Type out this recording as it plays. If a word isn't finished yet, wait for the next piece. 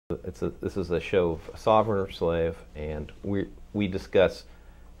This is a show of sovereign or slave, and we discuss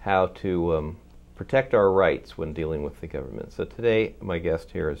how to protect our rights when dealing with the government. So today, my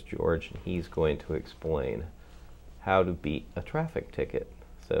guest here is George, and he's going to explain how to beat a traffic ticket.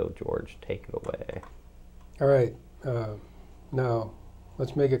 So, George, take it away. All right. Now,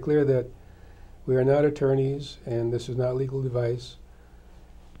 let's make it clear that we are not attorneys, and this is not legal advice.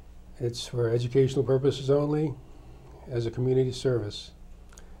 It's for educational purposes only, as a community service.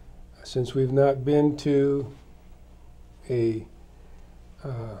 Since we've not been to a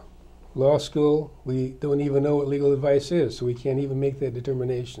law school, we don't even know what legal advice is, so we can't even make that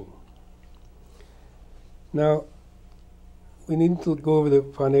determination. Now, we need to go over the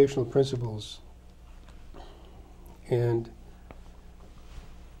foundational principles. And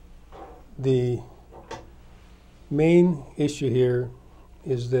the main issue here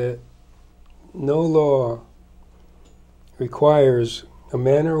is that no law requires a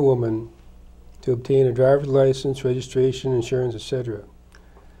man or a woman to obtain a driver's license, registration, insurance, etc.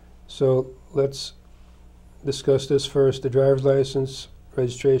 So let's discuss this first, the driver's license,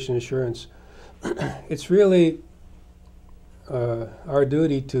 registration, insurance. It's really our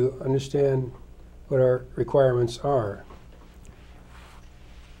duty to understand what our requirements are.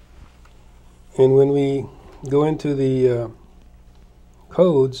 And when we go into the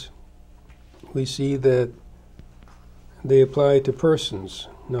codes, we see that they apply to persons.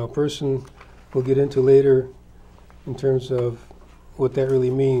 Now, person we'll get into later in terms of what that really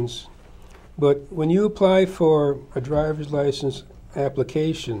means. But when you apply for a driver's license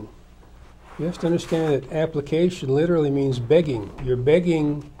application, you have to understand that application literally means begging. You're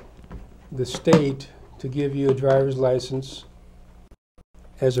begging the state to give you a driver's license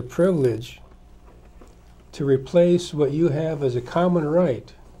as a privilege to replace what you have as a common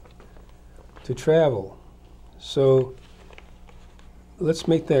right to travel. So let's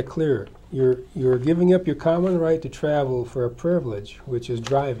make that clear. You're giving up your common right to travel for a privilege, which is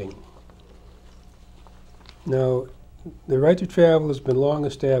driving. Now, the right to travel has been long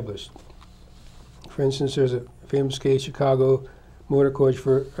established. For instance, there's a famous case, Chicago Motor Coach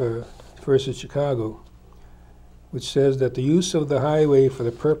versus Chicago, which says that the use of the highway for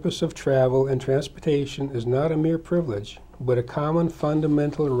the purpose of travel and transportation is not a mere privilege, but a common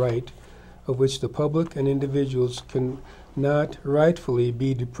fundamental right of which the public and individuals can not rightfully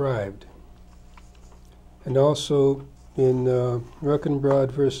be deprived. And also in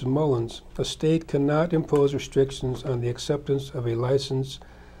Ruckenbrod versus Mullins, a state cannot impose restrictions on the acceptance of a license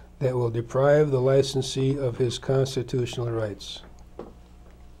that will deprive the licensee of his constitutional rights.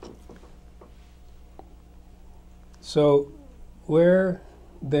 So where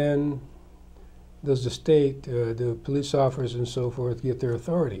then does the state, the police officers and so forth, get their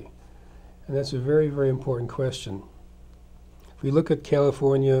authority? And that's a very, very important question. If we look at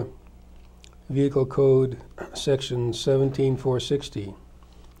California Vehicle Code section 17460,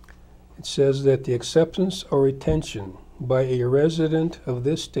 it says that the acceptance or retention by a resident of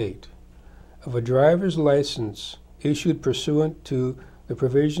this state of a driver's license issued pursuant to the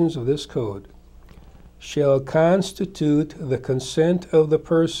provisions of this code shall constitute the consent of the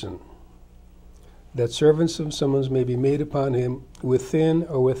person that servants of summons may be made upon him within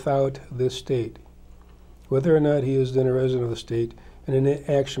or without this state, whether or not he is then a resident of the state, and an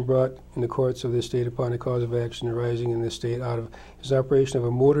action brought in the courts of this state upon a cause of action arising in this state out of his operation of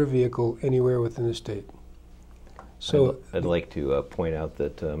a motor vehicle anywhere within the state. So I'd like to point out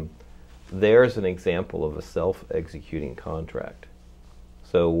that there's an example of a self-executing contract.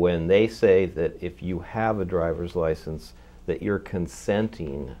 So when they say that if you have a driver's license, that you're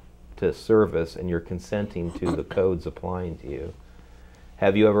consenting to service and you're consenting to the codes applying to you,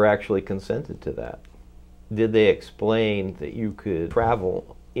 have you ever actually consented to that? Did they explain that you could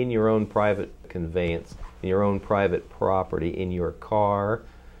travel in your own private conveyance, in your own private property, in your car,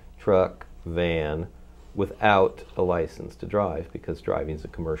 truck, van, without a license to drive, because driving is a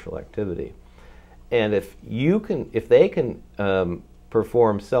commercial activity? And if they can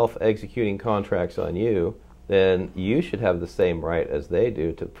perform self-executing contracts on you, then you should have the same right as they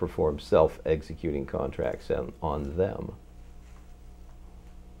do to perform self-executing contracts on them.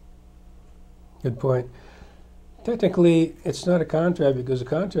 Good point. Technically, it's not a contract because a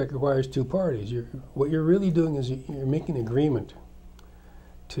contract requires two parties. What you're really doing is you're making an agreement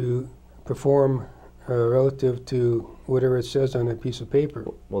to perform relative to whatever it says on that piece of paper.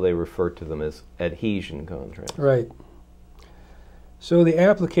 Well, they refer to them as adhesion contracts. Right. So the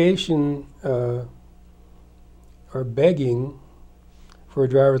application or begging for a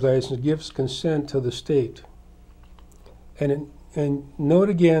driver's license gives consent to the state. And note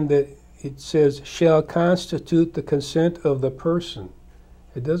again that it says shall constitute the consent of the person.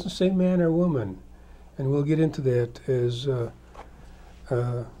 It doesn't say man or woman, and we'll get into that as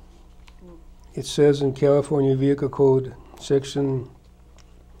it says in California Vehicle Code section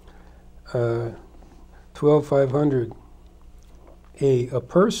 12500A, a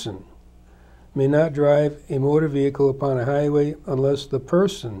person may not drive a motor vehicle upon a highway unless the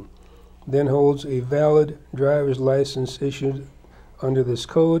person then holds a valid driver's license issued under this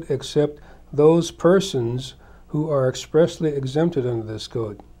code, except those persons who are expressly exempted under this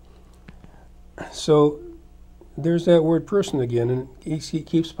code. So there's that word person again, and it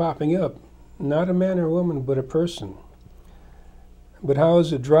keeps popping up. Not a man or woman, but a person. But how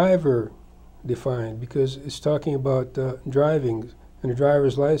is a driver defined? Because it's talking about driving and a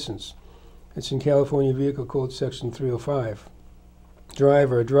driver's license. It's in California Vehicle Code section 305.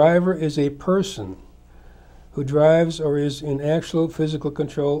 Driver. A driver is a person who drives or is in actual physical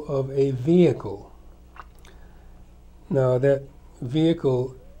control of a vehicle. Now that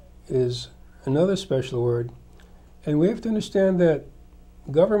vehicle is another special word, and we have to understand that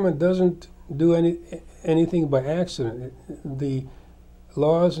government doesn't do anything by accident. The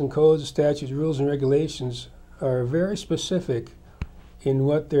laws and codes, statutes, rules, and regulations are very specific in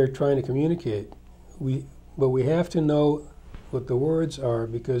what they're trying to communicate. But we have to know what the words are,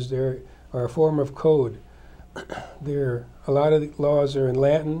 because they are a form of code. A lot of the laws are in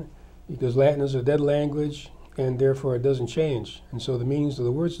Latin, because Latin is a dead language, and therefore it doesn't change. And so the meanings of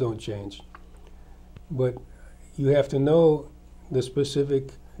the words don't change. But you have to know the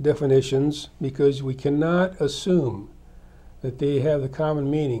specific definitions, because we cannot assume that they have the common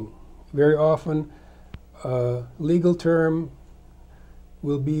meaning. Very often, a legal term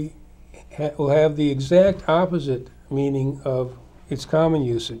will have the exact opposite meaning of its common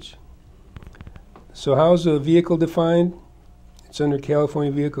usage. So how is a vehicle defined? It's under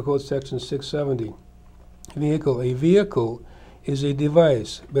California Vehicle Code section 670. Vehicle. A vehicle is a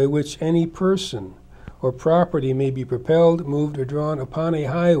device by which any person or property may be propelled, moved, or drawn upon a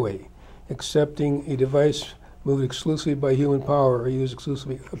highway, excepting a device moved exclusively by human power or used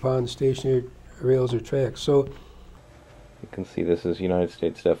exclusively upon stationary rails or tracks. So you can see this is United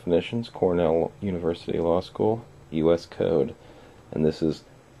States definitions, Cornell University Law School, U.S. Code, and this is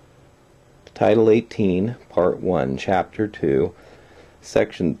Title 18, Part 1, Chapter 2,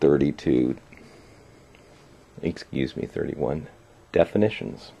 Section 31,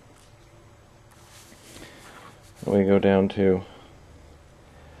 definitions. We go down to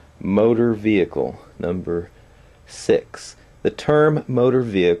motor vehicle, number 6. The term motor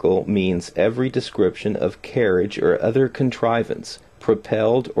vehicle means every description of carriage or other contrivance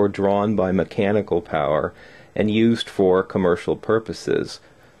propelled or drawn by mechanical power and used for commercial purposes.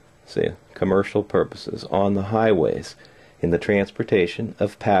 See, commercial purposes on the highways, in the transportation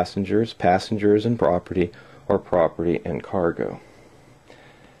of passengers and property, or property and cargo.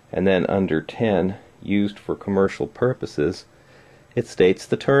 And then under 10, used for commercial purposes, it states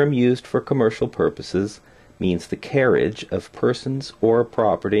the term used for commercial purposes means the carriage of persons or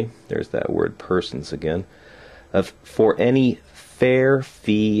property, there's that word persons again, for any fare,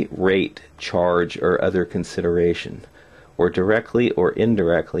 fee, rate, charge, or other consideration, or directly or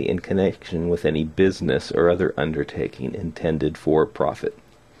indirectly in connection with any business or other undertaking intended for profit.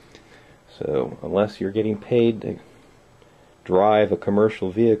 So unless you're getting paid to drive a commercial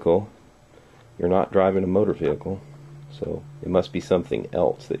vehicle, you're not driving a motor vehicle. So it must be something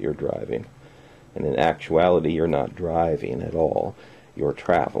else that you're driving. And in actuality, you're not driving at all. You're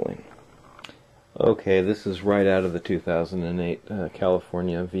traveling. Okay, this is right out of the 2008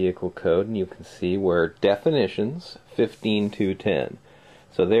 California Vehicle Code, and you can see where definitions 15.2.10.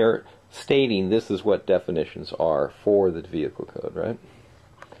 So they're stating this is what definitions are for the Vehicle Code, right?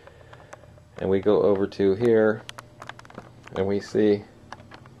 And we go over to here, and we see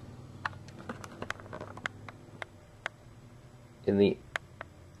in the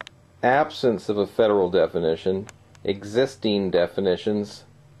absence of a federal definition, existing definitions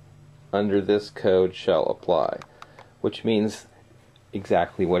under this code shall apply, which means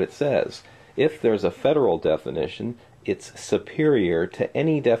exactly what it says. If there's a federal definition, it's superior to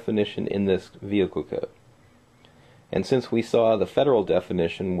any definition in this vehicle code. And since we saw the federal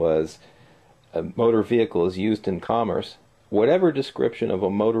definition was a motor vehicle is used in commerce, whatever description of a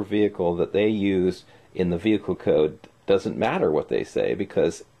motor vehicle that they use in the vehicle code doesn't matter what they say,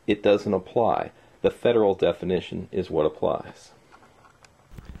 because it doesn't apply. The federal definition is what applies.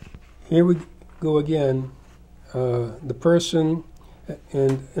 Here we go again. The person,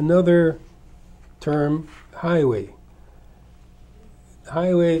 and another term, highway.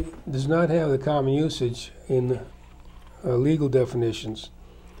 Highway does not have the common usage in legal definitions.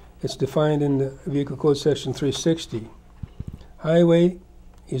 It's defined in the Vehicle Code section 360. Highway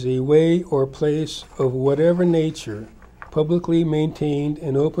is a way or place of whatever nature, publicly maintained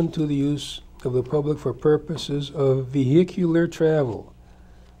and open to the use of the public for purposes of vehicular travel.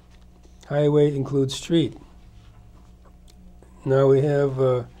 Highway includes street. Now we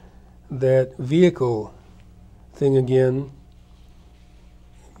have that vehicle thing again.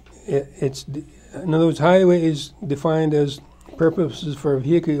 In other words, highway is defined as purposes for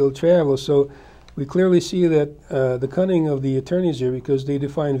vehicular travel, so we clearly see that the cunning of the attorneys here, because they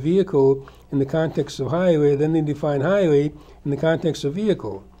define vehicle in the context of highway, then they define highway in the context of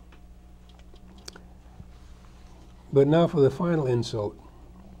vehicle. But now for the final insult.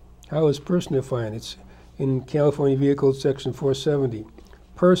 How is person defined? It's in California Vehicle Section 470.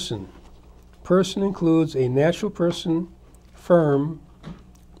 Person. Person includes a natural person, firm,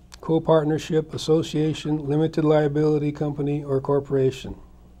 co-partnership, association, limited liability company, or corporation.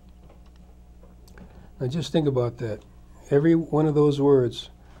 Now just think about that. Every one of those words,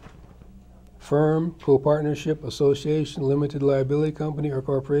 firm, co-partnership, association, limited liability company, or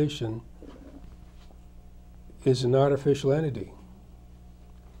corporation, is an artificial entity.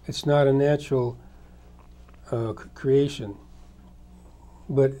 It's not a natural creation.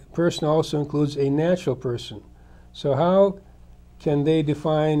 But person also includes a natural person. So how can they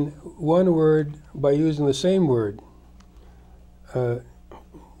define one word by using the same word? And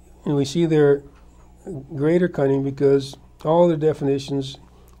we see their greater cunning because all the definitions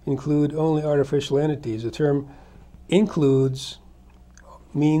include only artificial entities. The term includes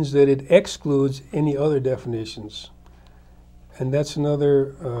means that it excludes any other definitions. And that's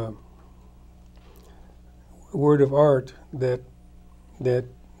another word of art that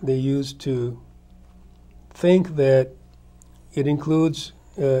they use to think that it includes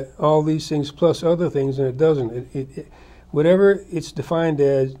all these things plus other things, and it doesn't. Whatever it's defined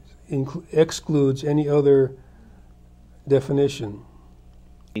as excludes any other definition.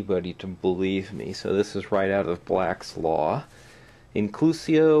 Anybody to believe me, so this is right out of Black's Law.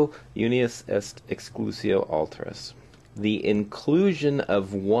 Inclusio unius est exclusio alteris. The inclusion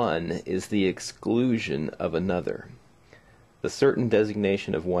of one is the exclusion of another. The certain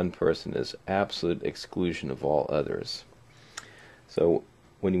designation of one person is absolute exclusion of all others. So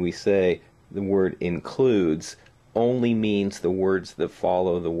when we say the word includes, only means the words that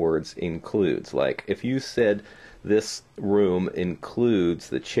follow the words includes. Like if you said this room includes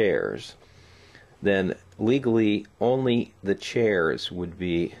the chairs, then legally only the chairs would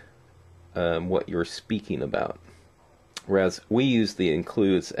be what you're speaking about. Whereas we use the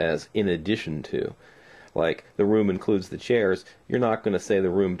includes as in addition to. Like the room includes the chairs, you're not going to say the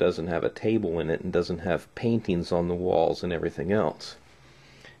room doesn't have a table in it and doesn't have paintings on the walls and everything else.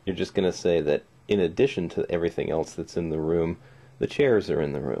 You're just going to say that in addition to everything else that's in the room, the chairs are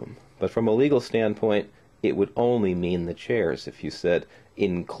in the room. But from a legal standpoint, it would only mean the chairs if you said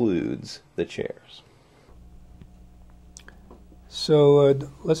includes the chairs. So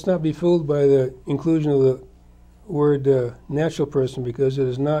let's not be fooled by the inclusion of the word natural person, because it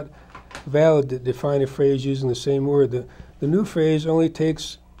is not valid to define a phrase using the same word. The new phrase only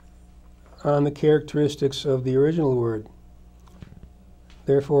takes on the characteristics of the original word.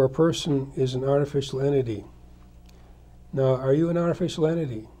 Therefore, a person is an artificial entity. Now, are you an artificial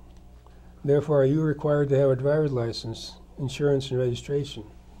entity? Therefore, are you required to have a driver's license, insurance, and registration?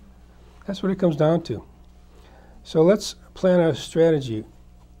 That's what it comes down to. So let's plan a strategy.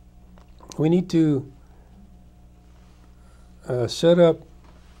 We need to set up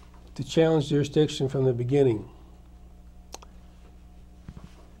to challenge jurisdiction from the beginning,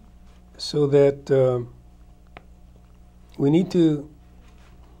 so that we need to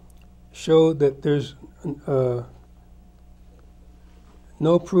show that there's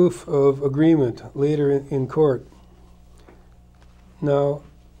no proof of agreement later in court. Now,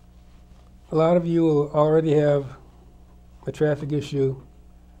 a lot of you will already have a traffic issue,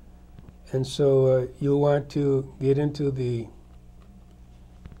 and so you'll want to get into the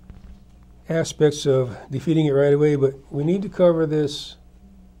aspects of defeating it right away, but we need to cover this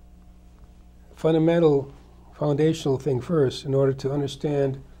foundational thing first in order to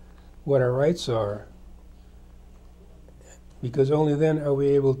understand what our rights are, because only then are we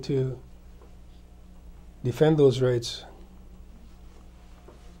able to defend those rights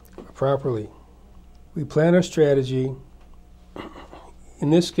properly. We plan our strategy.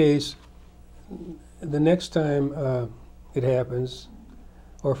 In this case, the next time it happens,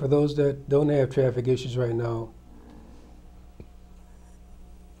 or for those that don't have traffic issues right now,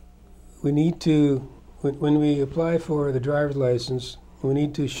 we need to, when we apply for the driver's license, we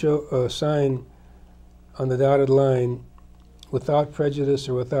need to show a sign on the dotted line, without prejudice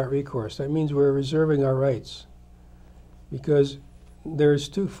or without recourse. That means we're reserving our rights, because there's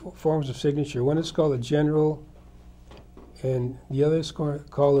two forms of signature. One is called a general, and the other is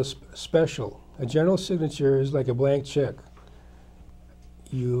called a special. A general signature is like a blank check.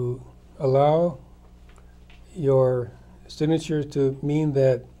 You allow your signature to mean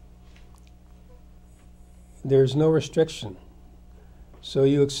that there's no restriction. So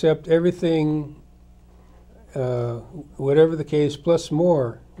you accept everything, whatever the case, plus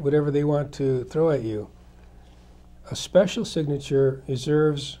more, whatever they want to throw at you. A special signature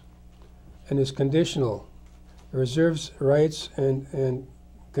reserves and is conditional. It reserves rights and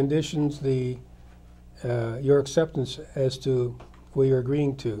conditions your acceptance as to what you're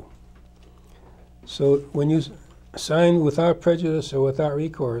agreeing to. So when you sign without prejudice or without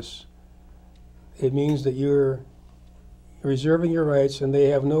recourse, it means that you're reserving your rights and they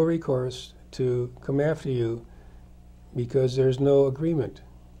have no recourse to come after you because there's no agreement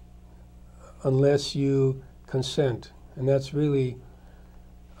unless you consent. And that's really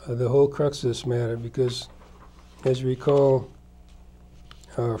the whole crux of this matter, because as you recall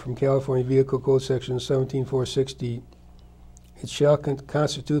from California Vehicle Code Section 17460, it shall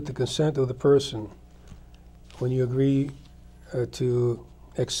constitute the consent of the person when you agree to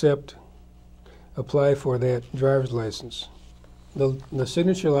apply for that driver's license. The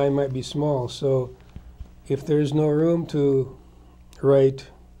signature line might be small, so if there's no room to write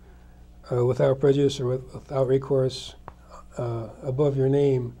without prejudice or without recourse above your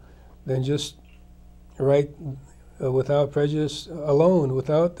name, then just write without prejudice alone,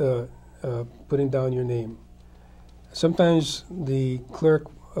 without putting down your name. Sometimes the clerk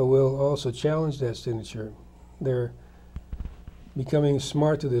will also challenge that signature. They're becoming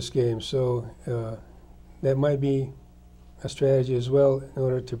smart to this game, so that might be a strategy as well in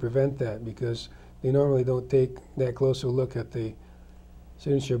order to prevent that, because they normally don't take that close a look at the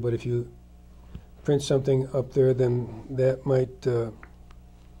signature. But if you print something up there, then that might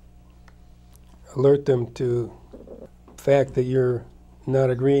alert them to the fact that you're not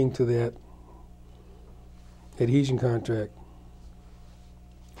agreeing to that adhesion contract.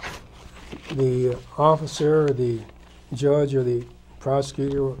 The officer or the judge or the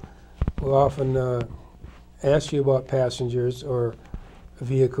prosecutor will often ask you about passengers or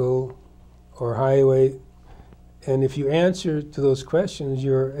vehicle or highway, and if you answer to those questions,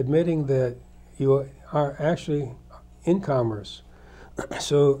 you're admitting that you are actually in commerce.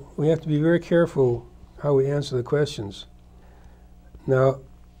 So we have to be very careful how we answer the questions. Now,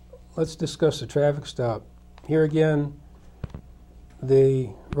 let's discuss the traffic stop. Here again,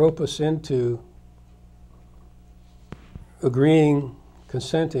 they rope us into agreeing,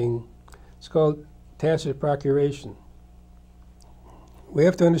 consenting. It's called tacit procuration. We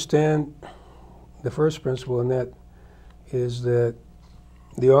have to understand the first principle, and that is that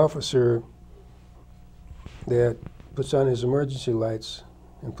the officer that puts on his emergency lights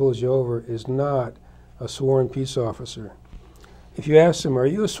and pulls you over is not a sworn peace officer. If you ask them, are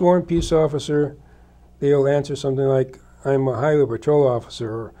you a sworn peace officer? They'll answer something like, I'm a highway patrol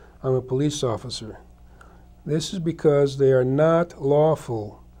officer, or I'm a police officer. This is because they are not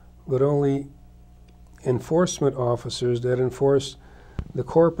lawful, but only enforcement officers that enforce the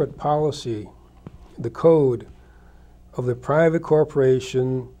corporate policy, the code of the private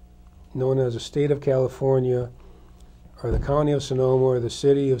corporation known as the State of California, or the County of Sonoma, or the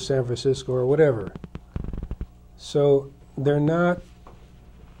City of San Francisco, or whatever. So they're not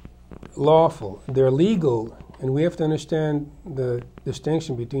lawful. They're legal, and we have to understand the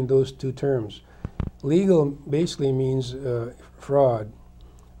distinction between those two terms. Legal basically means fraud.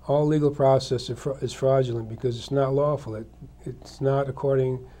 All legal process is fraudulent because it's not lawful. It's not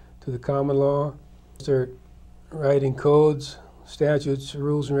according to the common law. They're writing codes, statutes,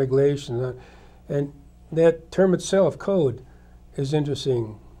 rules, and regulations. And that term itself, code, is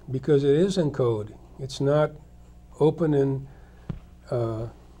interesting because it is in code. It's not open and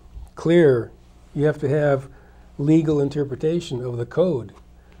clear. You have to have legal interpretation of the code.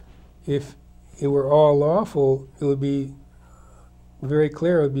 If it were all lawful, it would be very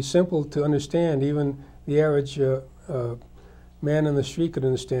clear. It would be simple to understand. Even the average man on the street could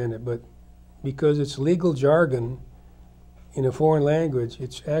understand it. But because it's legal jargon in a foreign language,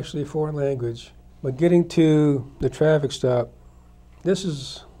 it's actually a foreign language. But getting to the traffic stop, this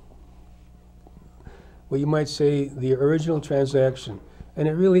is what you might say the original transaction. And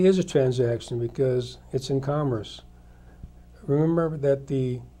it really is a transaction because it's in commerce. Remember that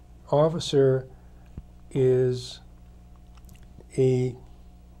the officer is an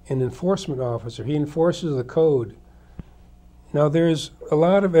enforcement officer. He enforces the code. Now, there's a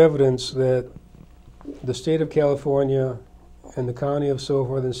lot of evidence that the State of California and the County of so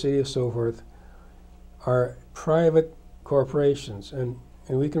forth and the City of so forth are private corporations, and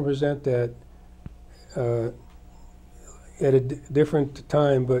we can present that at a different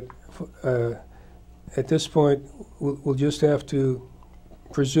time, but at this point we'll just have to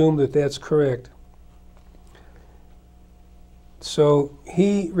presume that that's correct. So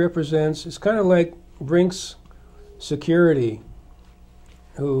he represents, it's kind of like Brinks Security,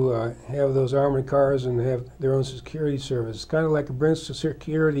 who have those armored cars and have their own security service. It's kind of like a Brinks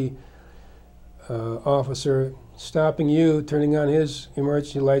Security officer stopping you, turning on his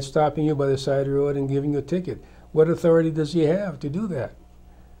emergency light, stopping you by the side of the road and giving you a ticket. What authority does he have to do that?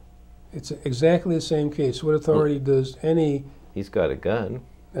 It's exactly the same case. What authority does any... He's got a gun.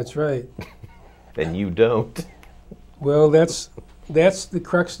 That's right. And you don't. Well, that's the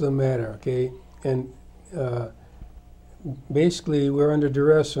crux of the matter, okay? And basically, we're under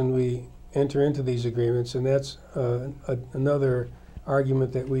duress when we enter into these agreements, and that's another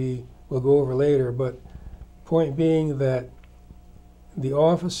argument that we will go over later. But point being that the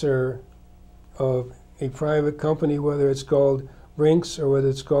officer of a private company, whether it's called Brinks or whether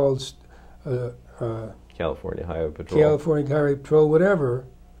it's called California Highway Patrol. California Highway Patrol, whatever,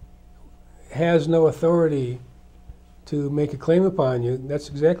 has no authority to make a claim upon you. That's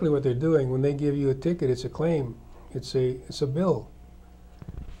exactly what they're doing. When they give you a ticket, it's a claim. It's a bill.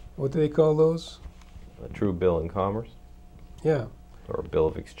 What do they call those? A true bill in commerce? Yeah. Or a bill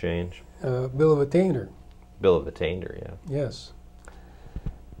of exchange? Bill of attainder. Bill of attainder, yeah. Yes.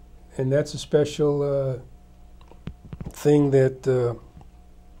 And that's a special thing that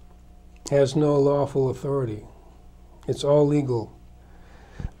has no lawful authority. It's all legal.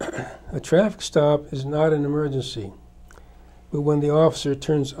 A traffic stop is not an emergency, but when the officer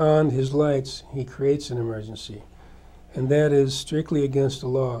turns on his lights, he creates an emergency, and that is strictly against the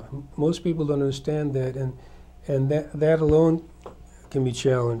law. Most people don't understand that, and that alone can be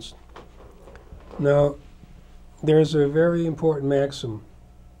challenged. Now, there's a very important maxim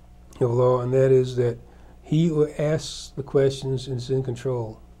of law, and that is that he who asks the questions is in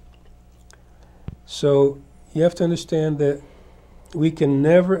control. So you have to understand that we can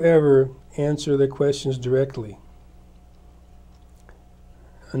never, ever answer the questions directly.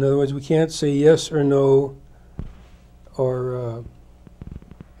 In other words, we can't say yes or no, or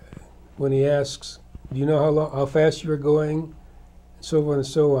when he asks, do you know how fast you are going, and so on and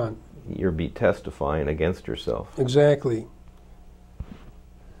so on. You'll be testifying against yourself. Exactly.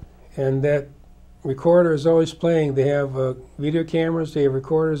 And that recorder is always playing. They have video cameras, they have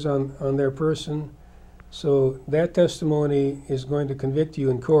recorders on their person. So that testimony is going to convict you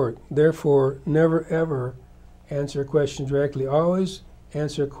in court. Therefore, never ever answer a question directly. Always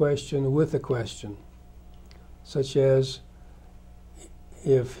answer a question with a question. Such as,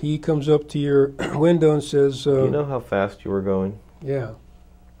 if he comes up to your window and says... Do you know how fast you were going? Yeah.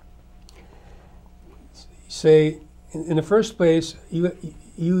 Say, in the first place,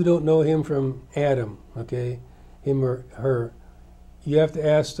 you don't know him from Adam, okay? Him or her. You have to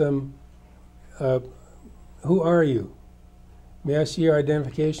ask them, who are you? May I see your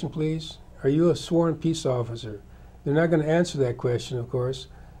identification, please? Are you a sworn peace officer? They're not going to answer that question, of course,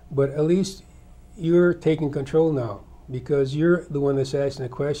 but at least you're taking control now, because you're the one that's asking the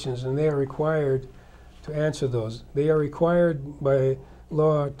questions, and they are required to answer those. They are required by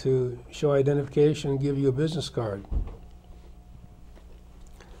law to show identification and give you a business card.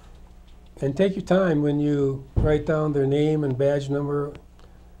 And take your time when you write down their name and badge number,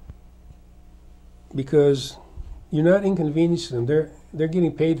 because you're not inconveniencing them. They're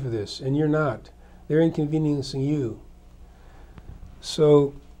getting paid for this, and you're not. They're inconveniencing you.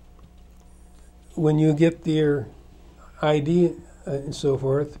 So when you get their ID and so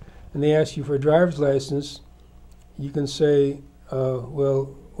forth, and they ask you for a driver's license, you can say,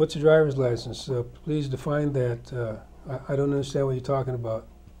 well, what's a driver's license? Please define that. I don't understand what you're talking about.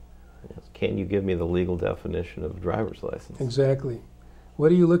 Yes. Can you give me the legal definition of a driver's license? Exactly.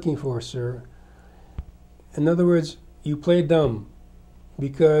 What are you looking for, sir? In other words, you play dumb,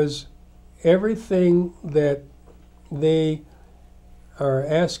 because everything that they are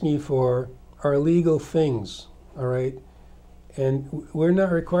asking you for are legal things, all right? And we're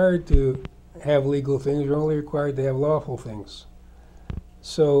not required to have legal things. We're only required to have lawful things.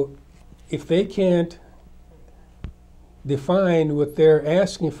 So if they can't define what they're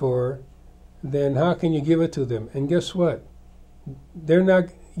asking for, then how can you give it to them? And guess what? They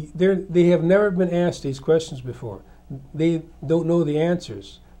have never been asked these questions before. They don't know the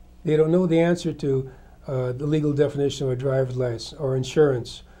answers. They don't know the answer to the legal definition of a driver's license or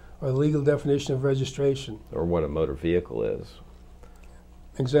insurance or the legal definition of registration. Or what a motor vehicle is.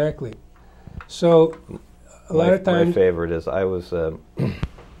 Exactly. So a lot of times... My favorite is I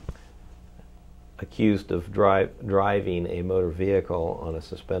accused of driving a motor vehicle on a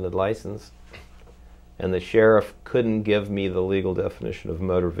suspended license, and the sheriff couldn't give me the legal definition of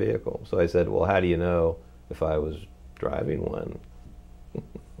motor vehicle. So I said, well, how do you know if I was driving one?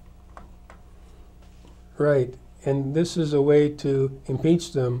 Right. And this is a way to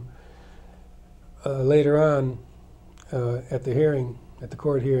impeach them later on at the hearing, at the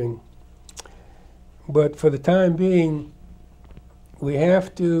court hearing. But for the time being, we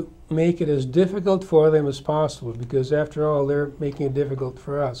have to make it as difficult for them as possible, because after all, they're making it difficult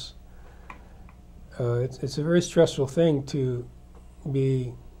for us. It's a very stressful thing to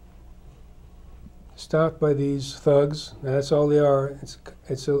be stopped by these thugs. Now, that's all they are.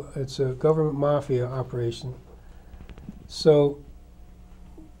 It's a government mafia operation. So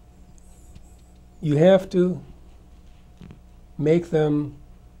you have to make them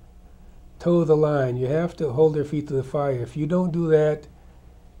toe the line. You have to hold their feet to the fire. If you don't do that,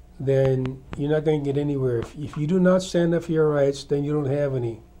 then you're not going to get anywhere. If you do not stand up for your rights, then you don't have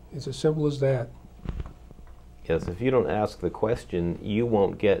any. It's as simple as that. Yes, if you don't ask the question, you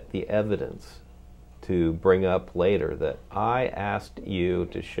won't get the evidence to bring up later that I asked you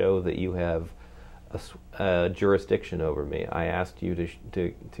to show that you have a jurisdiction over me. I asked you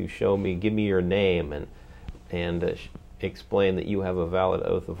to show me, give me your name, and explain that you have a valid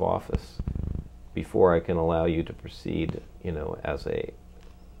oath of office before I can allow you to proceed, as a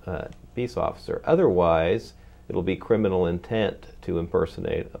peace officer. Otherwise, it'll be criminal intent to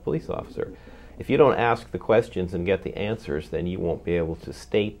impersonate a police officer. If you don't ask the questions and get the answers, then you won't be able to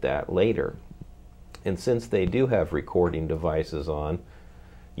state that later. And since they do have recording devices on,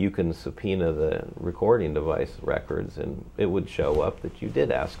 you can subpoena the recording device records, and it would show up that you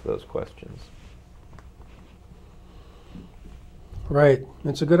did ask those questions. Right.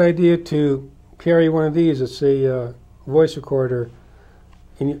 It's a good idea to carry one of these. It's a voice recorder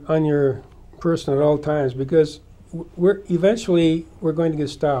on your person at all times, because eventually we're going to get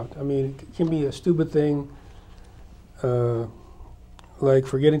stopped. I mean, it can be a stupid thing, like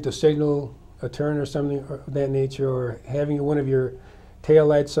forgetting to signal a turn or something of that nature, or having one of your tail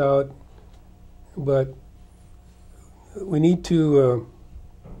lights out. But we need to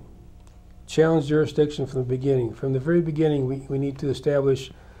challenge jurisdiction from the beginning. From the very beginning, we need to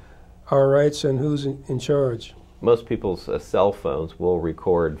establish our rights and who's in charge. Most people's cell phones will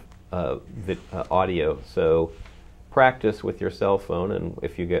record audio, so practice with your cell phone, and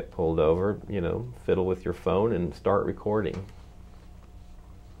if you get pulled over, fiddle with your phone and start recording.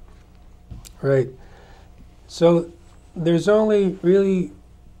 Right. So there's only really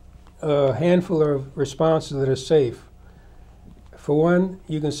a handful of responses that are safe. For one,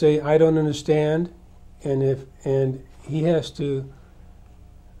 you can say, I don't understand, and he has to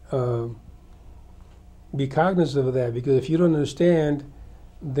be cognizant of that, because if you don't understand,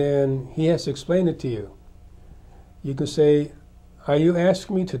 then he has to explain it to you. You can say, are you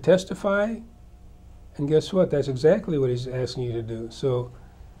asking me to testify? And guess what? That's exactly what he's asking you to do. So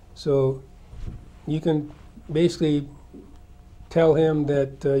you can basically tell him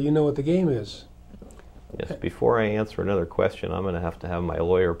that you know what the game is. Yes, before I answer another question, I'm going to have my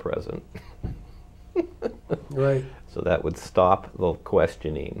lawyer present. Right. So that would stop the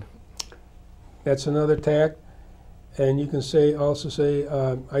questioning. That's another tack. And you can also say,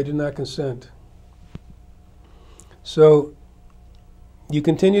 I do not consent. So you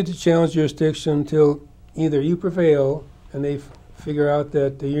continue to challenge jurisdiction until either you prevail and they figure out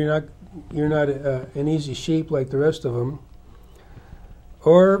that you're not an easy sheep like the rest of them,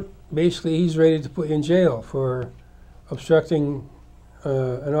 or basically he's ready to put you in jail for obstructing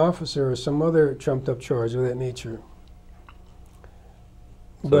an officer or some other trumped up charge of that nature.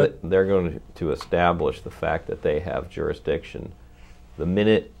 So but they're going to establish the fact that they have jurisdiction the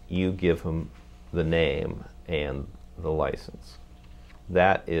minute you give them the name and the license.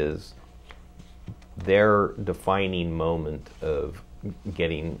 That is their defining moment of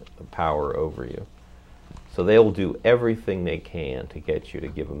getting power over you. So they'll do everything they can to get you to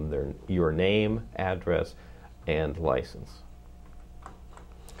give them your name, address, and license.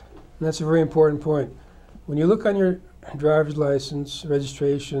 And that's a very important point. When you look on your driver's license,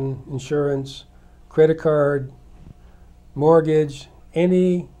 registration, insurance, credit card, mortgage,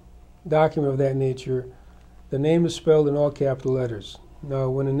 any document of that nature, the name is spelled in all capital letters. Now,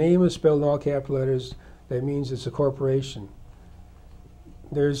 when a name is spelled in all capital letters, that means it's a corporation.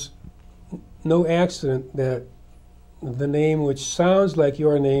 There's no accident that the name, which sounds like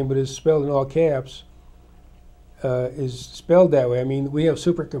your name but is spelled in all caps, is spelled that way. I mean, we have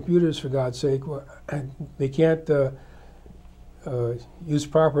supercomputers, for God's sake. They can't use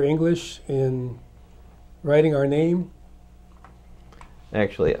proper English in writing our name.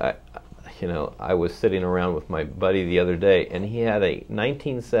 Actually, you know, I was sitting around with my buddy the other day, and he had a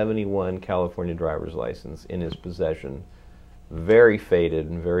 1971 California driver's license in his possession, very faded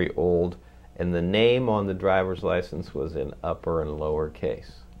and very old, and the name on the driver's license was in upper and lower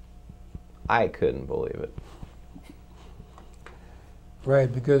case. I couldn't believe it.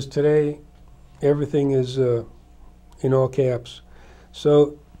 Right, because today everything is in all caps.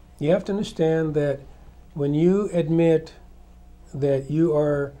 So you have to understand that when you admit that you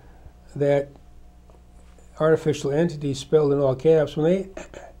are that artificial entity spelled in all caps, when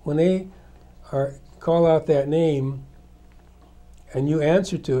they call out that name and you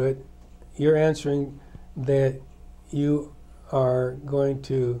answer to it, you're answering that you are going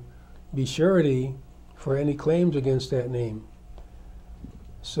to be surety for any claims against that name.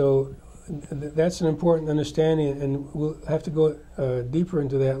 So that's an important understanding, and we'll have to go deeper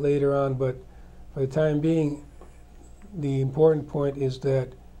into that later on, but for the time being, the important point is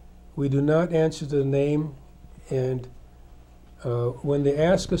that we do not answer to the name, and when they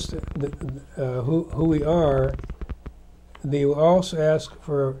ask us who we are, they will also ask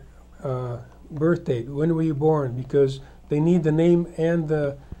for birth date. When were you born? Because they need the name and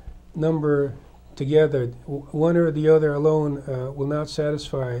the number together. One or the other alone will not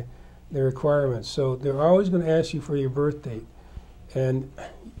satisfy the requirements. So they're always going to ask you for your birth date. And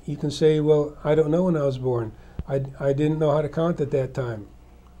you can say, well, I don't know when I was born. I didn't know how to count at that time.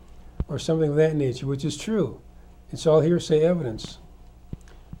 Or something of that nature, which is true. It's all hearsay evidence.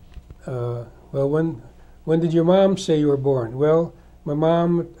 Well, when did your mom say you were born? Well, my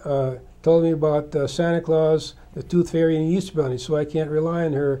mom told me about Santa Claus, the Tooth Fairy, and the Easter Bunny, so I can't rely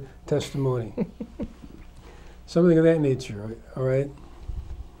on her testimony. Something of that nature, all right?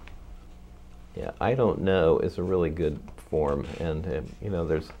 Yeah, I don't know is a really good form, and you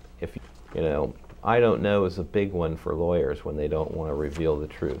know, I don't know is a big one for lawyers when they don't want to reveal the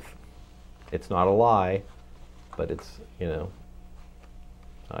truth. It's not a lie, but it's, you know,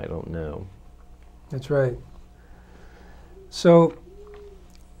 I don't know. That's right. So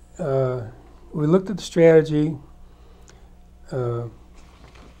we looked at the strategy.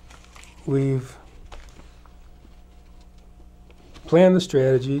 We've planned the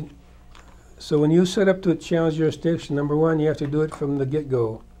strategy. So when you set up to challenge jurisdiction, number one, you have to do it from the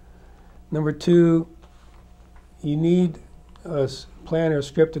get-go. Number two, you need a plan or a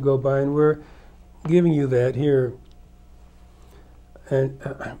script to go by, and we're giving you that here. And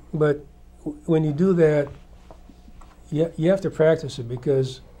but when you do that, you have to practice it,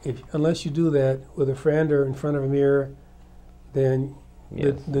 because unless you do that with a friend or in front of a mirror, then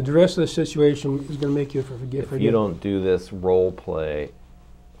yes, the rest of the situation is going to make you forget. If you don't do this role play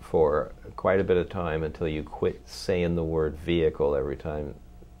for quite a bit of time until you quit saying the word vehicle every time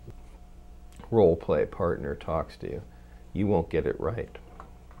role play partner talks to you, you won't get it right.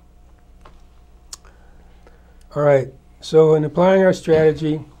 All right. So in applying our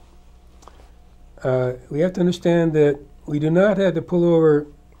strategy, we have to understand that we do not have to pull over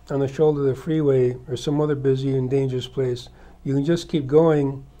on the shoulder of the freeway or some other busy and dangerous place. You can just keep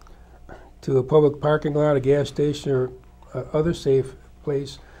going to a public parking lot, a gas station, or other safe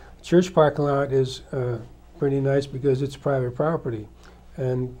place. Church parking lot is pretty nice because it's private property,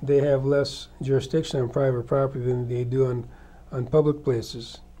 and they have less jurisdiction on private property than they do on public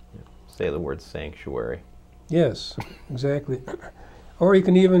places. Yeah. Say the word sanctuary. Yes, exactly. Or you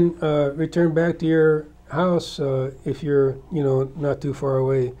can even return back to your house if you're, not too far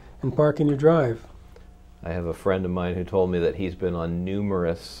away, and park in your drive. I have a friend of mine who told me that he's been on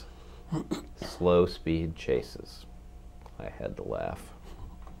numerous slow speed chases. I had to laugh.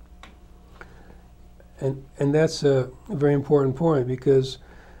 And that's a very important point, because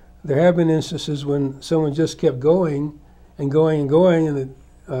there have been instances when someone just kept going and going and going, and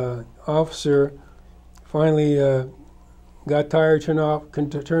the officer finally got tired, turned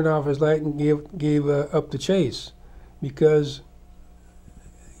off his light, and gave up the chase, because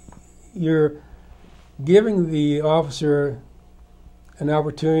you're giving the officer an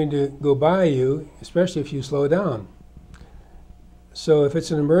opportunity to go by you, especially if you slow down. So if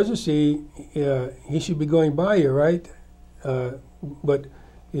it's an emergency, he should be going by you, right? But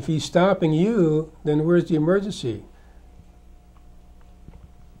if he's stopping you, then where's the emergency?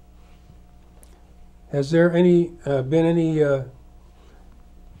 Has there been any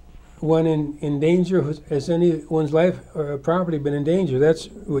one in danger? Has anyone's life or property been in danger? That's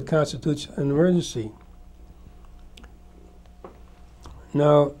what constitutes an emergency.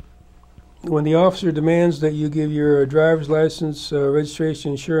 Now, when the officer demands that you give your driver's license,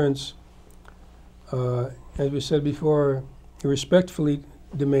 registration, insurance, as we said before, you respectfully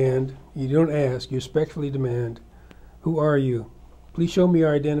demand, you don't ask, you respectfully demand, who are you? Please show me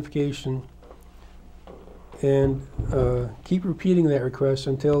your identification. and keep repeating that request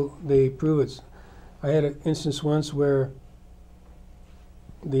until they prove it. I had an instance once where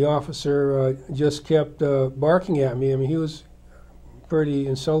the officer just kept barking at me. I mean, he was pretty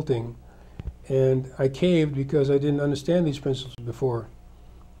insulting, and I caved because I didn't understand these principles before.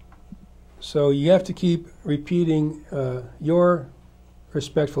 So you have to keep repeating your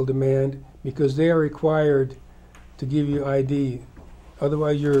respectful demand because they are required to give you ID.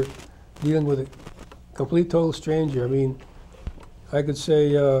 Otherwise, you're dealing with a complete total stranger. I mean, I could say,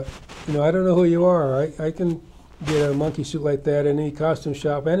 you know, I don't know who you are. I can get a monkey suit like that in any costume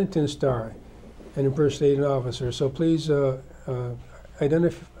shop and a Tin Star and impersonate an officer. So please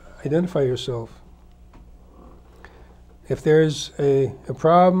identify yourself. If there's a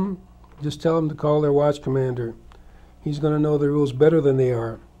problem, just tell them to call their watch commander. He's going to know the rules better than they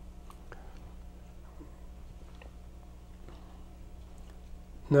are.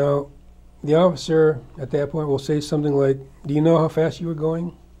 Now, the officer at that point will say something like, "Do you know how fast you were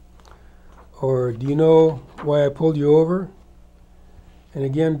going?" Or, "Do you know why I pulled you over?" And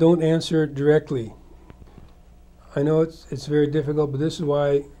again, don't answer directly. I know it's very difficult, but this is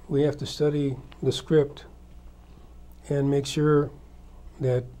why we have to study the script and make sure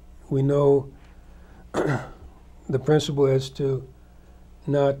that we know the principle as to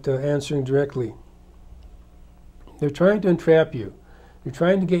not answering directly. They're trying to entrap you. They're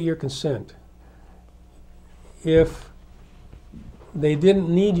trying to get your consent. If they didn't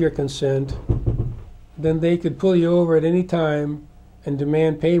need your consent, then they could pull you over at any time and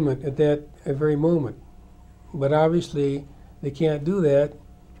demand payment at that very moment. But obviously, they can't do that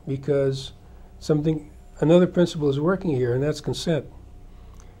because another principle is working here, and that's consent.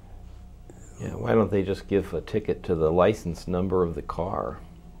 Yeah, why don't they just give a ticket to the license number of the car?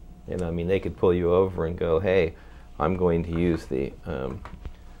 You know, I mean, they could pull you over and go, "Hey, I'm going to use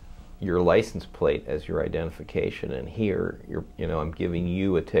your license plate as your identification, and here, I'm giving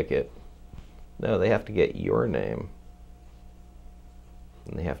you a ticket." No, they have to get your name,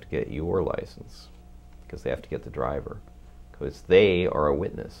 and they have to get your license, because they have to get the driver, because they are a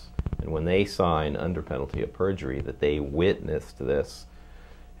witness. And when they sign under penalty of perjury that they witnessed this,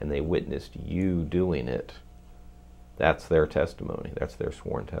 and they witnessed you doing it, that's their testimony. That's their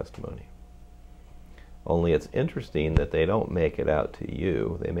sworn testimony. Only it's interesting that they don't make it out to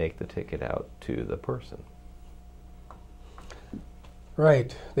you. They make the ticket out to the person.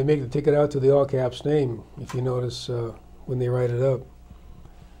 Right. They make the ticket out to the all-caps name, if you notice when they write it up.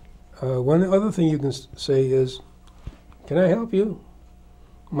 One other thing you can say is, "Can I help you?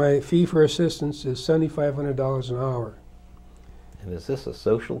 My fee for assistance is $7,500 an hour." And is this a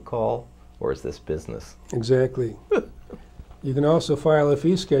social call, or is this business? Exactly. You can also file a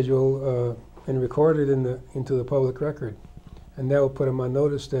fee schedule and record it into the public record. And that will put them on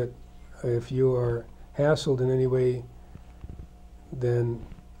notice that if you are hassled in any way, then...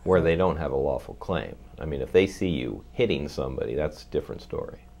 Where they don't have a lawful claim. I mean, if they see you hitting somebody, that's a different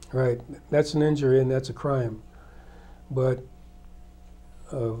story. Right. That's an injury and that's a crime. But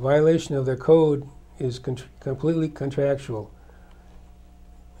a violation of their code is completely contractual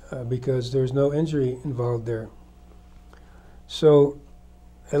because there's no injury involved there. So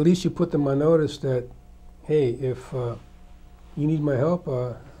at least you put them on notice that, hey, if you need my help,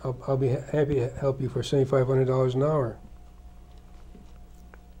 I'll be happy to help you for $7,500 an hour.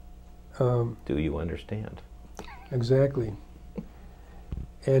 Do you understand? Exactly.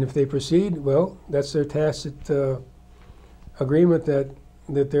 And if they proceed, well, that's their tacit agreement that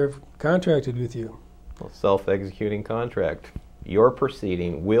they're contracted with you. Well, self-executing contract. Your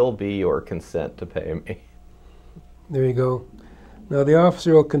proceeding will be your consent to pay me. There you go. Now, the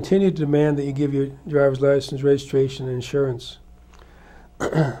officer will continue to demand that you give your driver's license, registration, and insurance.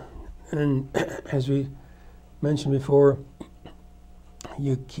 And as we mentioned before,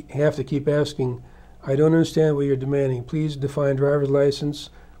 you have to keep asking, "I don't understand what you're demanding. Please define driver's license.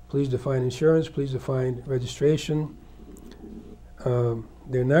 Please define insurance. Please define registration."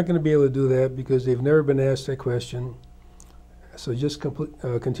 They're not going to be able to do that because they've never been asked that question. So just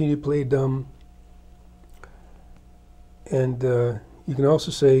continue to play dumb. And you can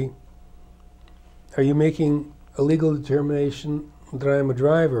also say, "Are you making a legal determination that I am a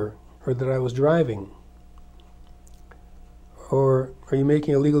driver or that I was driving? Or are you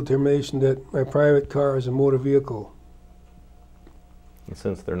making a legal determination that my private car is a motor vehicle?" And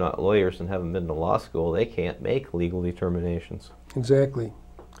since they're not lawyers and haven't been to law school, they can't make legal determinations. Exactly.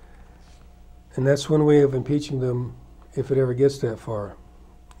 And that's one way of impeaching them if it ever gets that far.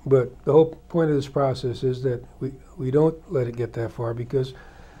 But the whole point of this process is that we don't let it get that far, because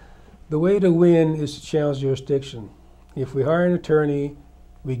the way to win is to challenge jurisdiction. If we hire an attorney,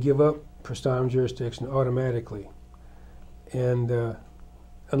 we give up Prostown jurisdiction automatically. And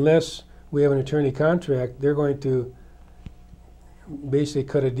unless we have an attorney contract, they're going to basically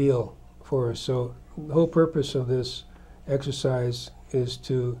cut a deal for us. So the whole purpose of this exercise is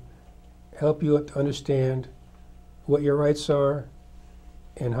to help you to understand what your rights are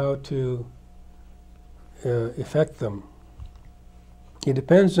and how to effect them. It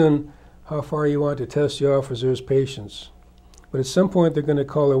depends on how far you want to test the officer's patience. But at some point they're going to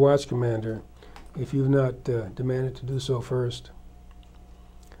call their watch commander if you've not demanded to do so first.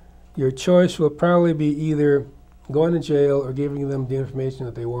 Your choice will probably be either going to jail or giving them the information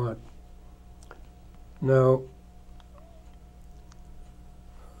that they want. Now,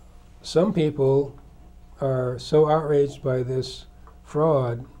 some people are so outraged by this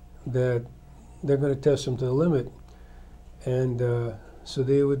fraud that they're going to test them to the limit, and so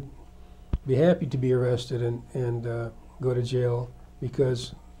they would be happy to be arrested and go to jail,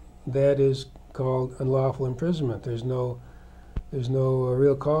 because that is called unlawful imprisonment. There's no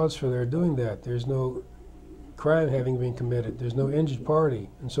real cause for their doing that. There's no crime having been committed. There's no injured party,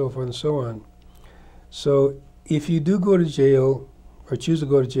 and so forth and so on. So if you do go to jail or choose to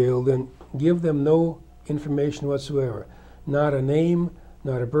go to jail, then give them no information whatsoever. Not a name,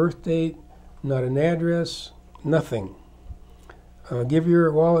 not a birth date, not an address, nothing. Give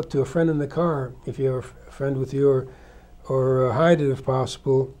your wallet to a friend in the car if you have a friend with you, or hide it if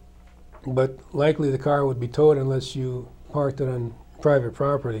possible, but likely the car would be towed unless you parked it on private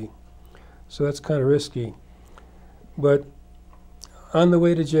property. So that's kind of risky. But on the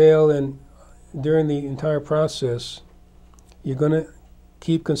way to jail and during the entire process, you're going to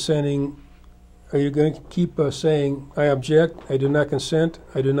keep consenting, or you're going to keep saying, I object, I do not consent,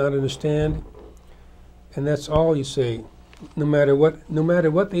 I do not understand, and that's all you say. No matter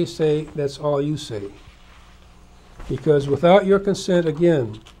what they say, that's all you say. Because without your consent,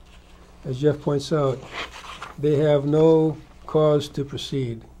 again, as Jeff points out, they have no cause to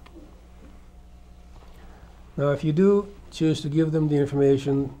proceed. Now, if you do choose to give them the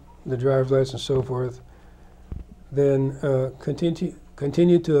information, the driver's license and so forth, then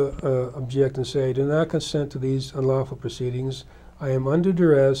continue to object and say, I do not consent to these unlawful proceedings. I am under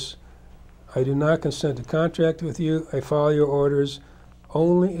duress. I do not consent to contract with you. I follow your orders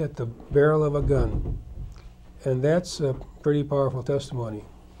only at the barrel of a gun. And that's a pretty powerful testimony.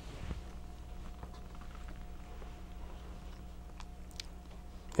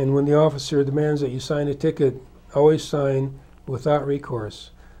 And when the officer demands that you sign a ticket, always sign without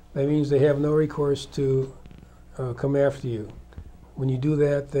recourse. That means they have no recourse to come after you. When you do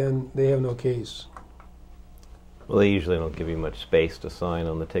that, then they have no case. Well, they usually don't give you much space to sign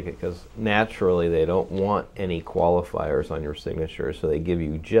on the ticket because naturally they don't want any qualifiers on your signature, so they give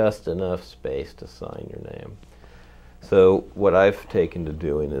you just enough space to sign your name. So what I've taken to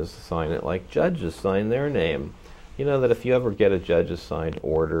doing is sign it like judges sign their name. You know that if you ever get a judge's signed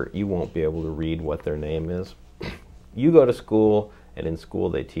order, you won't be able to read what their name is. You go to school, and in school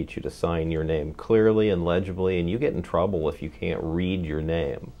they teach you to sign your name clearly and legibly, and you get in trouble if you can't read your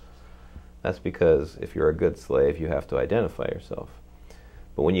name. That's because if you're a good slave, you have to identify yourself.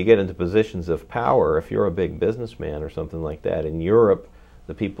 But when you get into positions of power, if you're a big businessman or something like that, in Europe,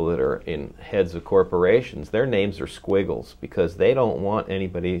 the people that are in heads of corporations, their names are squiggles because they don't want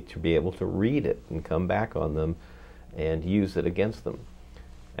anybody to be able to read it and come back on them and use it against them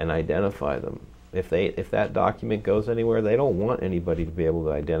and identify them. If that document goes anywhere, they don't want anybody to be able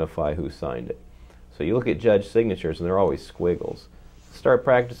to identify who signed it. So you look at judge signatures and they're always squiggles. Start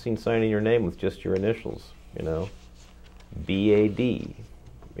practicing signing your name with just your initials, you know, B-A-D,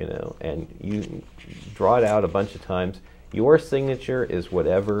 you know, and you draw it out a bunch of times. Your signature is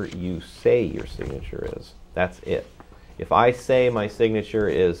whatever you say your signature is. That's it. If I say my signature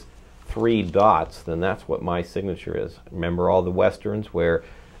is 3 dots, then that's what my signature is. Remember all the westerns where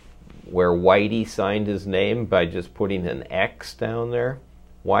Whitey signed his name by just putting an X down there?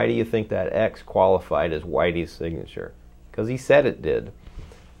 Why do you think that X qualified as Whitey's signature? Because he said it did.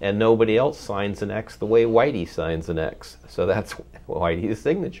 And nobody else signs an X the way Whitey signs an X. So that's Whitey's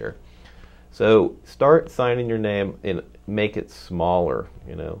signature. So start signing your name and make it smaller,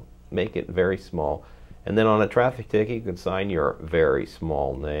 you know, make it very small. And then on a traffic ticket, you can sign your very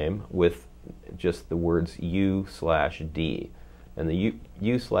small name with just the words U/D. And the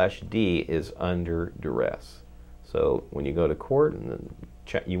U/D is under duress. So when you go to court and then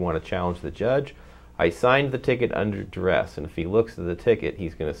you want to challenge the judge, I signed the ticket under duress. And if he looks at the ticket,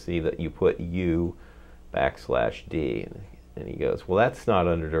 he's going to see that you put U/D. And he goes, well, that's not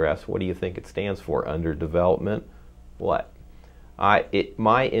under duress. What do you think it stands for? Under development? What?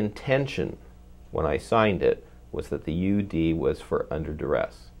 My intention when I signed it was that the UD was for under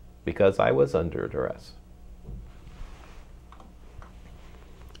duress. because I was under duress.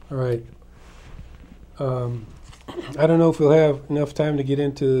 All right. I don't know if we'll have enough time to get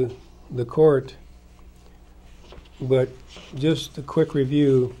into the court, but just a quick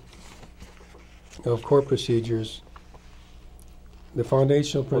review of court procedures. The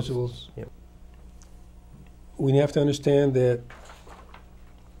foundational principles. Yep. We have to understand that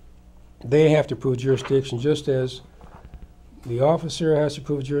they have to prove jurisdiction, just as the officer has to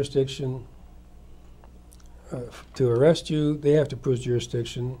prove jurisdiction. To arrest you, they have to prove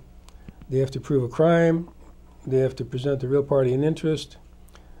jurisdiction. They have to prove a crime. They have to present the real party in interest.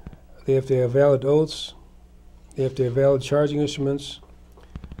 They have to have valid oaths. They have to have valid charging instruments.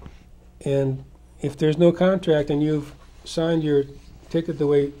 And if there's no contract and you've signed your ticket the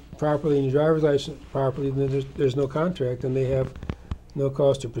way properly and your driver's license properly, then there's no contract and they have no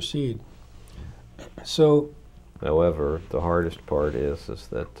cause to proceed. So, however, the hardest part is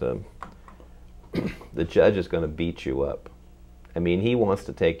that the judge is going to beat you up. I mean, he wants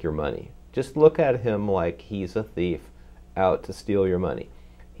to take your money. Just look at him like he's a thief out to steal your money.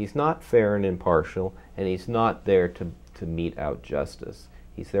 He's not fair and impartial, and he's not there to mete out justice.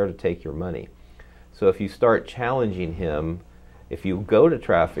 He's there to take your money. So if you start challenging him, if you go to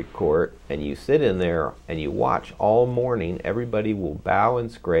traffic court and you sit in there and you watch all morning, everybody will bow and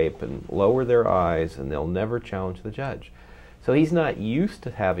scrape and lower their eyes, and they'll never challenge the judge. So he's not used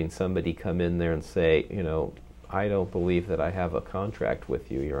to having somebody come in there and say, you know, I don't believe that I have a contract with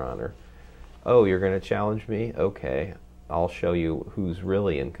you, Your Honor. Oh, you're going to challenge me? Okay, I'll show you who's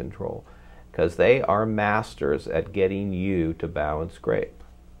really in control. Because they are masters at getting you to bow and scrape.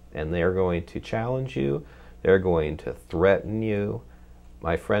 And they're going to challenge you. They're going to threaten you.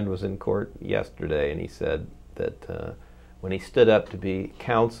 My friend was in court yesterday, and he said that when he stood up to be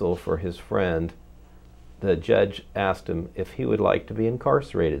counsel for his friend, the judge asked him if he would like to be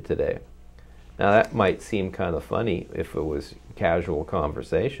incarcerated today. Now that might seem kind of funny if it was casual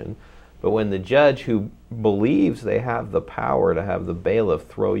conversation, but when the judge, who believes they have the power to have the bailiff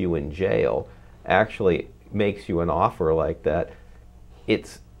throw you in jail, actually makes you an offer like that,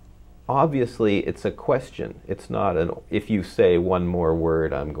 it's obviously it's a question. It's not an, if you say one more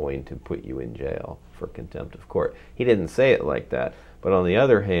word, I'm going to put you in jail for contempt of court. He didn't say it like that. But on the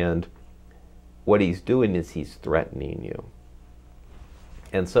other hand, what he's doing is he's threatening you.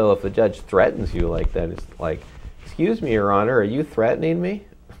 And so if the judge threatens you like that, it's like, excuse me, Your Honor, are you threatening me?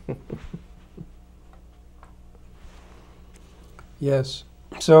 yes.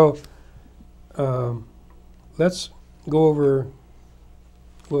 So let's go over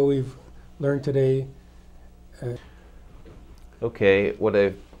what we've learned today. Okay, what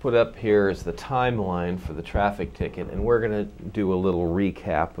I've put up here is the timeline for the traffic ticket, and we're going to do a little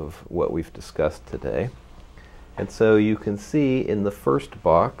recap of what we've discussed today. And so you can see in the first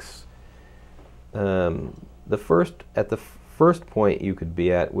box, at the first point you could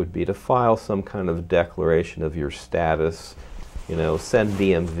be at would be to file some kind of declaration of your status, you know, send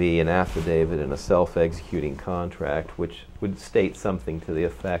DMV an affidavit and a self-executing contract, which would state something to the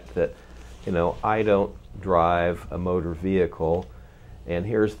effect that, you know, I don't drive a motor vehicle, and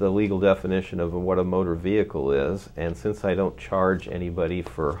here's the legal definition of what a motor vehicle is, and since I don't charge anybody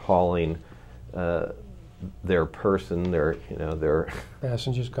for hauling their person, their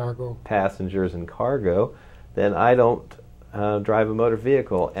passengers and cargo, then I don't drive a motor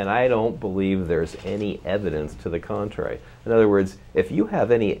vehicle, and I don't believe there's any evidence to the contrary. In other words, if you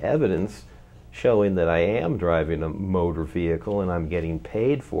have any evidence showing that I am driving a motor vehicle and I'm getting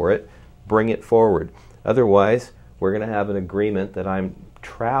paid for it, bring it forward. Otherwise, we're going to have an agreement that I'm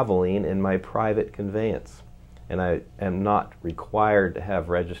traveling in my private conveyance, and I am not required to have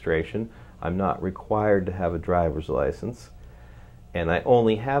registration. I'm not required to have a driver's license, and I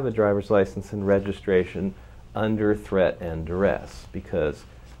only have a driver's license and registration under threat and duress, because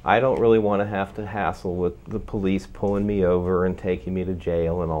I don't really want to have to hassle with the police pulling me over and taking me to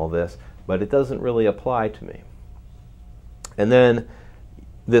jail and all this, but it doesn't really apply to me. And then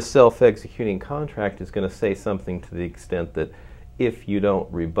this self-executing contract is going to say something to the extent that if you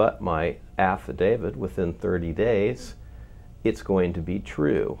don't rebut my affidavit within 30 days, it's going to be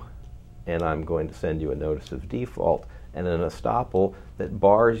true, and I'm going to send you a notice of default and an estoppel that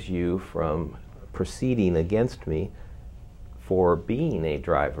bars you from proceeding against me for being a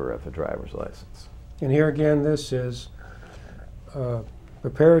driver of a driver's license. And here again, this is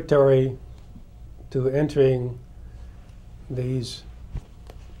preparatory to entering these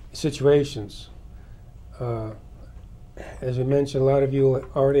situations. As we mentioned, a lot of you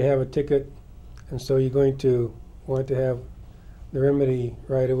already have a ticket, and so you're going to want to have the remedy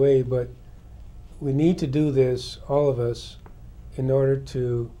right away, but we need to do this, all of us, in order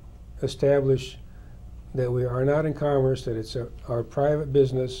to establish that we are not in commerce, that it's our private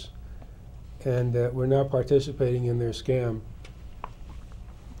business, and that we're not participating in their scam.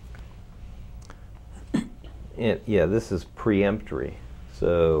 Yeah, this is preemptory.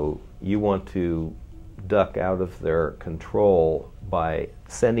 So you want to duck out of their control by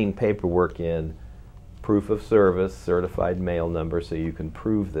sending paperwork in, proof of service, certified mail number, so you can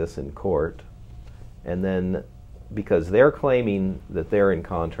prove this in court. And then, because they're claiming that they're in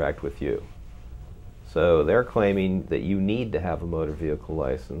contract with you. So they're claiming that you need to have a motor vehicle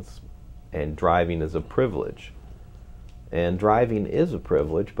license, and driving is a privilege. And driving is a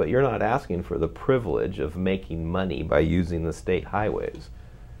privilege, but you're not asking for the privilege of making money by using the state highways.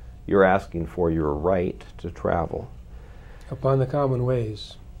 You're asking for your right to travel. Upon the common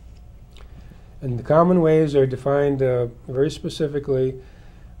ways. And the common ways are defined very specifically,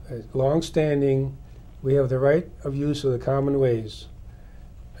 long-standing. We have the right of use of the common ways.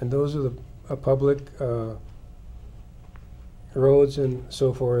 And those are the public roads and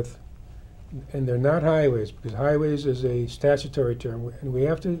so forth. And they're not highways, because highways is a statutory term, and we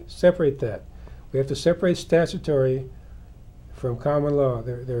have to separate that. We have to separate statutory from common law.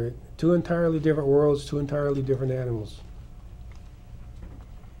 They're two entirely different worlds, two entirely different animals.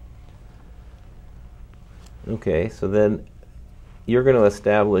 Okay, so then you're going to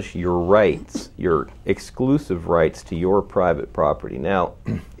establish your rights, your exclusive rights to your private property. Now,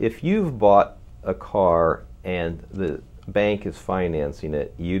 if you've bought a car and the bank is financing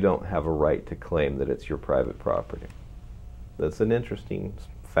it, you don't have a right to claim that it's your private property. That's an interesting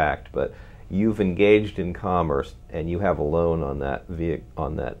fact, but you've engaged in commerce and you have a loan on that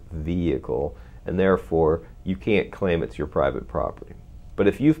vehicle, and therefore you can't claim it's your private property. But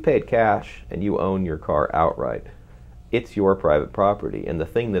if you've paid cash and you own your car outright, it's your private property, and the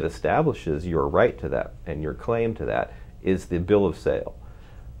thing that establishes your right to that and your claim to that is the bill of sale.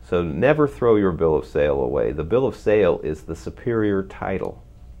 So never throw your bill of sale away. The bill of sale is the superior title.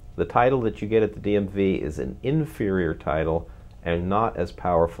 The title that you get at the DMV is an inferior title and not as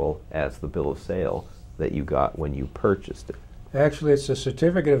powerful as the bill of sale that you got when you purchased it. Actually, it's a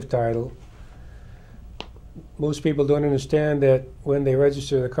certificate of title. Most people don't understand that when they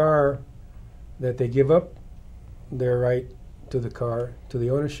register the car, that they give up their right to the car, to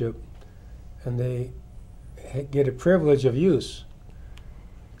the ownership, and they get a privilege of use.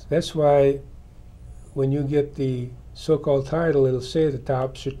 That's why when you get the so-called title, it'll say at the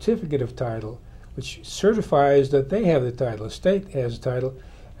top, certificate of title, which certifies that they have the title, the state has the title,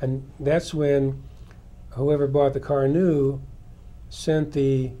 and that's when whoever bought the car new sent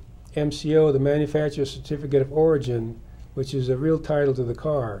the MCO, the Manufacturer Certificate of Origin, which is a real title to the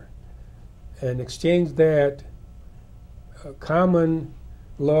car, and exchanged that common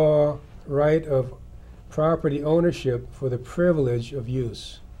law right of property ownership for the privilege of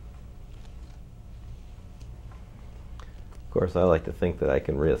use. Of course, I like to think that I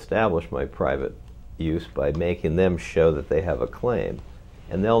can reestablish my private use by making them show that they have a claim,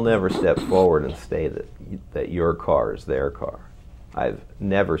 and they'll never step forward and say that your car is their car. I've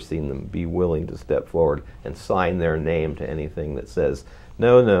never seen them be willing to step forward and sign their name to anything that says,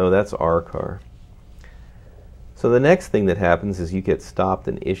 no, no, that's our car. So the next thing that happens is you get stopped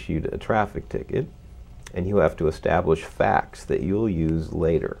and issued a traffic ticket, and you have to establish facts that you'll use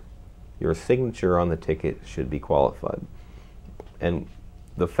later. Your signature on the ticket should be qualified. And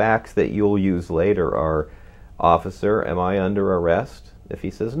the facts that you'll use later are, officer, am I under arrest? If he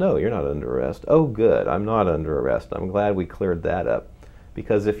says, no, you're not under arrest, oh good, I'm not under arrest. I'm glad we cleared that up.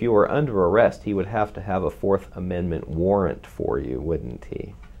 Because if you were under arrest, he would have to have a Fourth Amendment warrant for you, wouldn't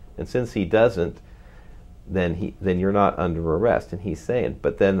he? And since he doesn't, then you're not under arrest. And he's saying,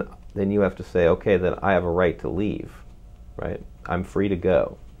 but then you have to say, okay, then I have a right to leave, right? I'm free to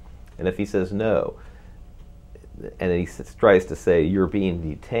go. And if he says no, and he tries to say you're being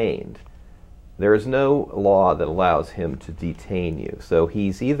detained, there is no law that allows him to detain you. So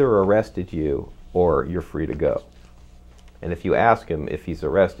he's either arrested you or you're free to go. And if you ask him if he's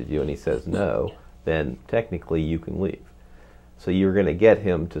arrested you and he says no, then technically you can leave. So you're going to get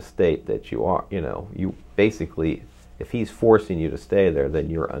him to state that you are, you basically, if he's forcing you to stay there, then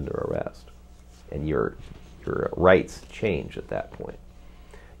you're under arrest. And your rights change at that point.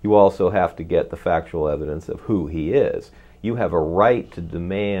 You also have to get the factual evidence of who he is. You have a right to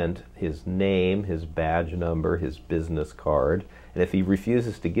demand his name, his badge number, his business card. And if he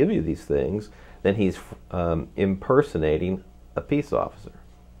refuses to give you these things, then he's impersonating a peace officer.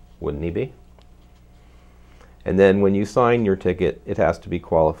 Wouldn't he be? And then when you sign your ticket, it has to be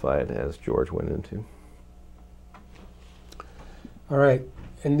qualified, as George went into. All right.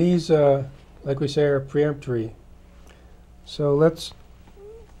 And these, like we say, are preemptory. So let's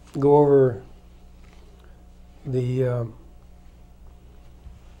go over the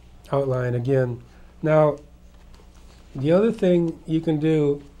outline again. Now, the other thing you can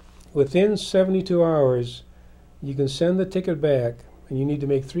do, within 72 hours, you can send the ticket back, and you need to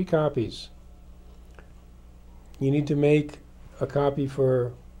make 3 copies. You need to make a copy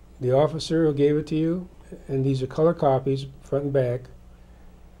for the officer who gave it to you, and these are color copies, front and back.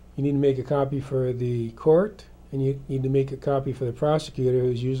 You need to make a copy for the court, and you need to make a copy for the prosecutor,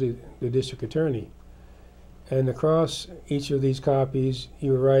 who's usually the district attorney. And across each of these copies,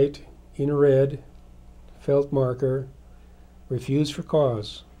 you write in red, felt marker, refuse for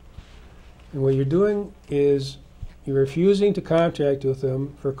cause. And what you're doing is you're refusing to contract with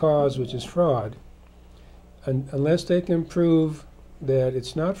them for cause, which is fraud, unless they can prove that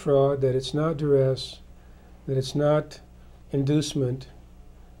it's not fraud, that it's not duress, that it's not inducement,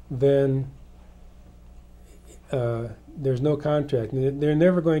 then there's no contract. And they're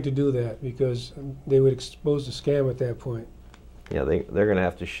never going to do that because they would expose the scam at that point. Yeah, they're going to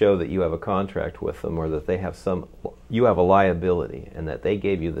have to show that you have a contract with them, or that they have you have a liability, and that they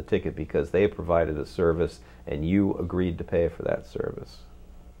gave you the ticket because they provided a service and you agreed to pay for that service.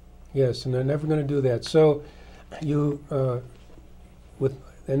 Yes, and they're never going to do that. So you,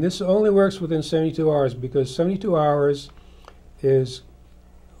 and this only works within 72 hours, because 72 hours is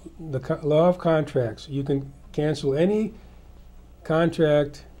the law of contracts. You can cancel any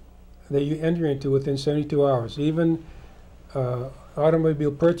contract that you enter into within 72 hours, even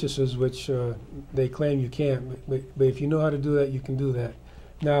automobile purchases, which they claim you can't. But if you know how to do that, you can do that.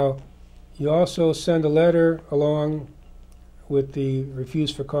 Now, you also send a letter along with the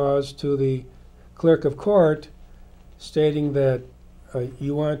refuse for cause to the clerk of court, stating that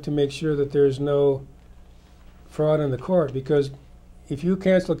you want to make sure that there's no fraud in the court, because if you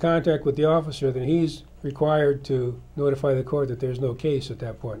cancel a contract with the officer, then he's required to notify the court that there's no case at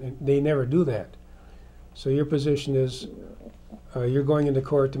that point, and they never do that. So your position is you're going into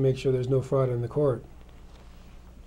court to make sure there's no fraud in the court.